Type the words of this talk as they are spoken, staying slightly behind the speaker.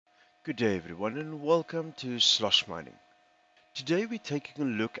Good day everyone and welcome to Slosh Mining. Today we're taking a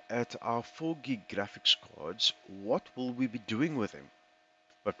look at our 4 gig graphics cards. What will we be doing with them?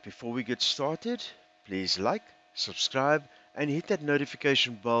 But before we get started, please like, subscribe and hit that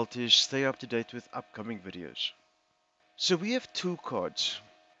notification bell to stay up to date with upcoming videos. So we have 2 cards.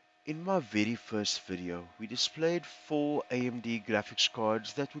 In my very first video, we displayed 4 AMD graphics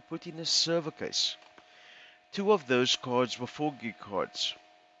cards that we put in a server case. 2 of those cards were 4 gig cards.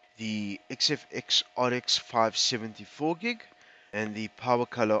 The XFX RX 574 gig and the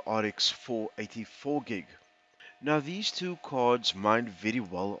PowerColor RX 484 gig. Now these 2 cards mined very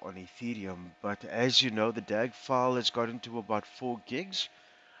well on Ethereum, but as you know the DAG file has gotten to about 4 gigs,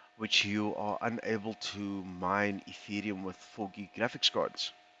 which you are unable to mine Ethereum with 4 gig graphics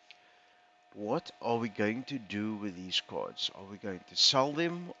cards. What are we going to do with these cards? Are we going to sell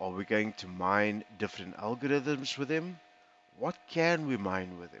them? Are we going to mine different algorithms with them? What can we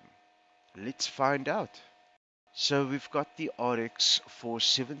mine with them? Let's find out. So we've got the RX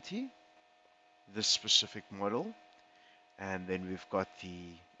 470, this specific model, and then we've got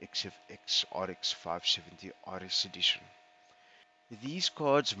the XFX RX 570 RS edition. These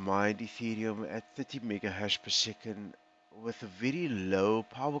cards mine Ethereum at 30 megahash per second with a very low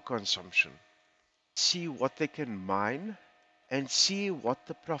power consumption. See what they can mine and see what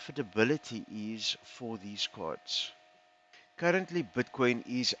the profitability is for these cards. Currently Bitcoin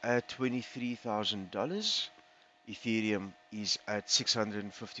is at $23,000. Ethereum is at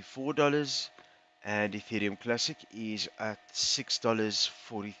 $654 and Ethereum Classic is at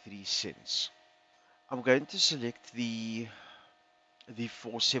 $6.43. I'm going to select the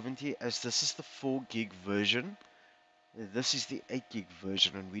 470 as this is the 4 gig version. This is the 8 gig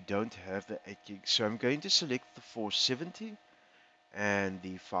version and we don't have the 8 gig. So I'm going to select the 470 and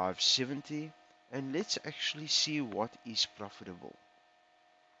the 570 and let's actually see what is profitable.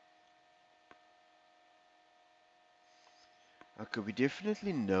 Okay, we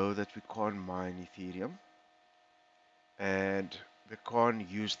definitely know that we can't mine Ethereum and we can't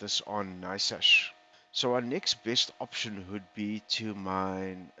use this on NiceHash. So our next best option would be to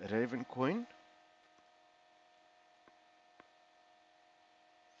mine Ravencoin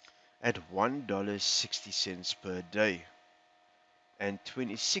at $1.60 per day and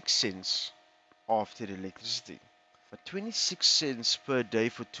 26 cents after electricity. But 26 cents per day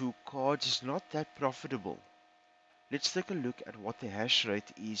for 2 cards is not that profitable. Let's take a look at what the hash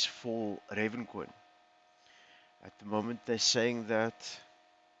rate is for Ravencoin. At the moment they're saying that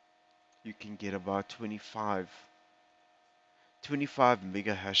you can get about 25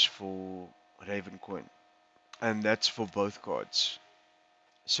 megahash for Ravencoin, and that's for both cards.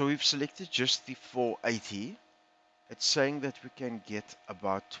 So we've selected just the 480. It's saying that we can get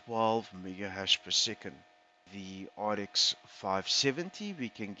about 12 megahash per second. The RX 570 we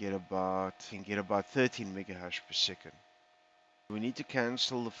can get about 13 megahash per second. We need to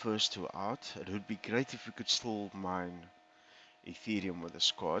cancel the first 2 out. It would be great if we could still mine Ethereum with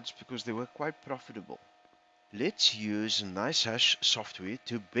these cards because they were quite profitable. Let's use NiceHash software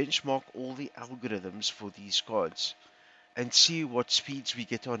to benchmark all the algorithms for these cards and see what speeds we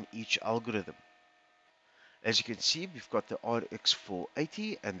get on each algorithm. As you can see, we've got the RX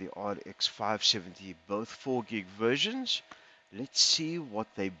 480 and the RX 570, both 4 gig versions. Let's see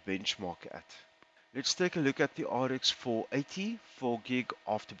what they benchmark at. Let's take a look at the RX 480 4 gig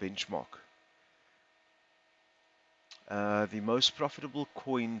after benchmark. The most profitable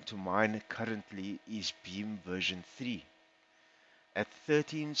coin to mine currently is Beam version 3 at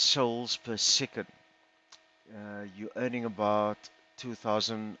 13 sols per second. You're earning about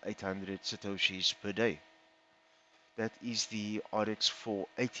 2,800 satoshis per day. That is the RX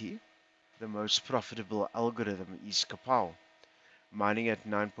 480. The most profitable algorithm is Kapow, mining at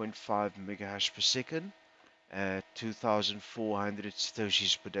 9.5 megahash per second at 2,400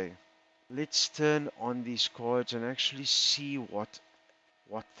 satoshis per day. Let's turn on these cards and actually see what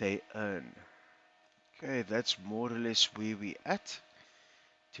they earn. Okay, that's more or less where we at.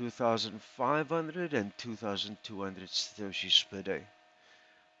 2,500 and 2,200 satoshis per day.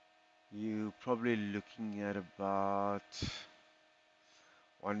 You're probably looking at about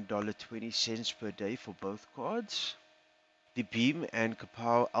 $1.20 per day for both cards. The Beam and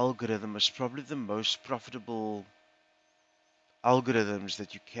Kapow algorithm is probably the most profitable algorithms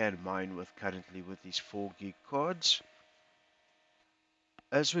that you can mine with currently with these 4 gig cards.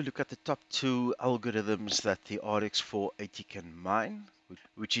 As we look at the top 2 algorithms that the RX 480 can mine,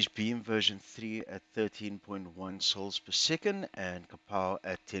 which is Beam version 3 at 13.1 sols per second and Kapow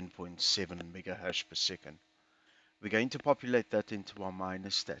at 10.7 megahash per second. We're going to populate that into our miner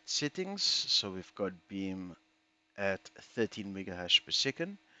stat settings. So we've got Beam at 13 megahash per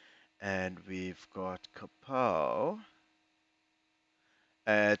second And we've got Kapow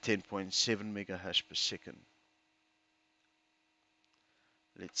at 10.7 megahash per second.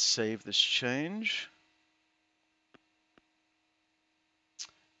 Let's save this change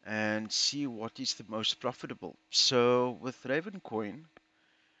and see what is the most profitable. So with Ravencoin,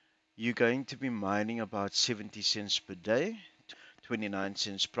 you're going to be mining about 70 cents per day, 29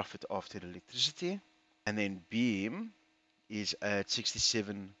 cents profit after electricity. And then Beam is at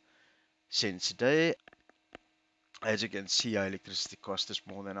 67 cents a day. As you can see, our electricity cost is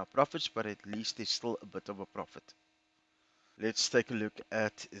more than our profits, but at least there's still a bit of a profit. Let's take a look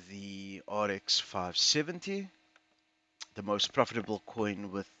at the RX 570. The most profitable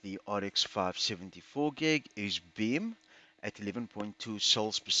coin with the RX 574 gig is Beam at 11.2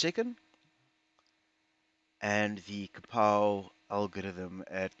 sols per second, and the Kapow algorithm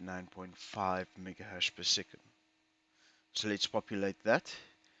at 9.5 megahash per second. So let's populate that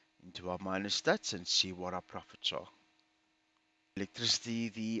into our miner stats and see what our profits are. Electricity,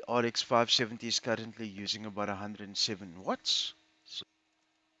 the RX 570 is currently using about 107 watts. So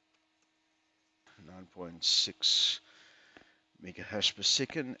 9.6 megahash per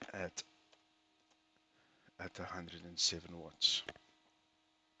second at 107 watts.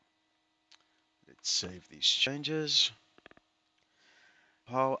 Let's save these changes.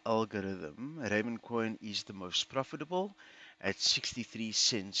 Power algorithm, Ravencoin is the most profitable at 63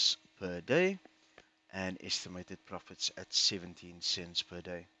 cents per day and estimated profits at 17 cents per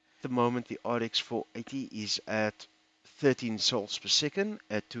day. At the moment, the RX 480 is at 13 sols per second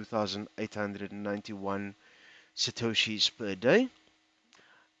at 2,891 satoshis per day.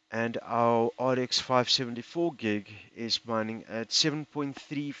 And our RX 574 gig is mining at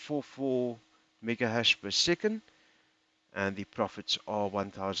 7.344 megahash per second, and the profits are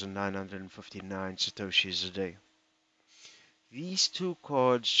 1,959 satoshis a day. These two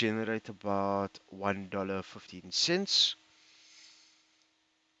cards generate about $1.15,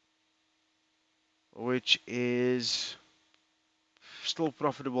 which is still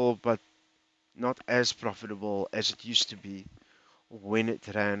profitable, but not as profitable as it used to be when it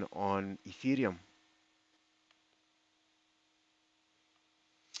ran on Ethereum.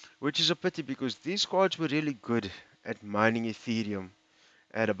 Which is a pity because these cards were really good at mining Ethereum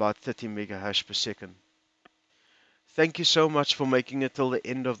at about 30 megahash per second. Thank you so much for making it till the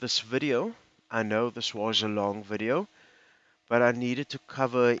end of this video. I know this was a long video, but I needed to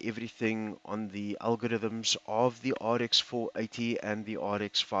cover everything on the algorithms of the RX 480 and the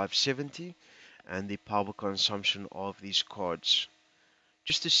RX 570 and the power consumption of these cards,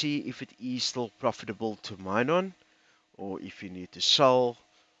 just to see if it is still profitable to mine on, or if you need to sell,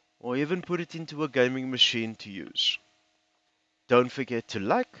 or even put it into a gaming machine to use. Don't forget to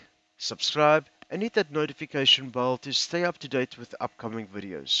like, subscribe, and hit that notification bell to stay up to date with upcoming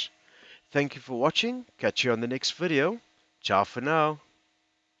videos. Thank you for watching. Catch you on the next video. Ciao for now.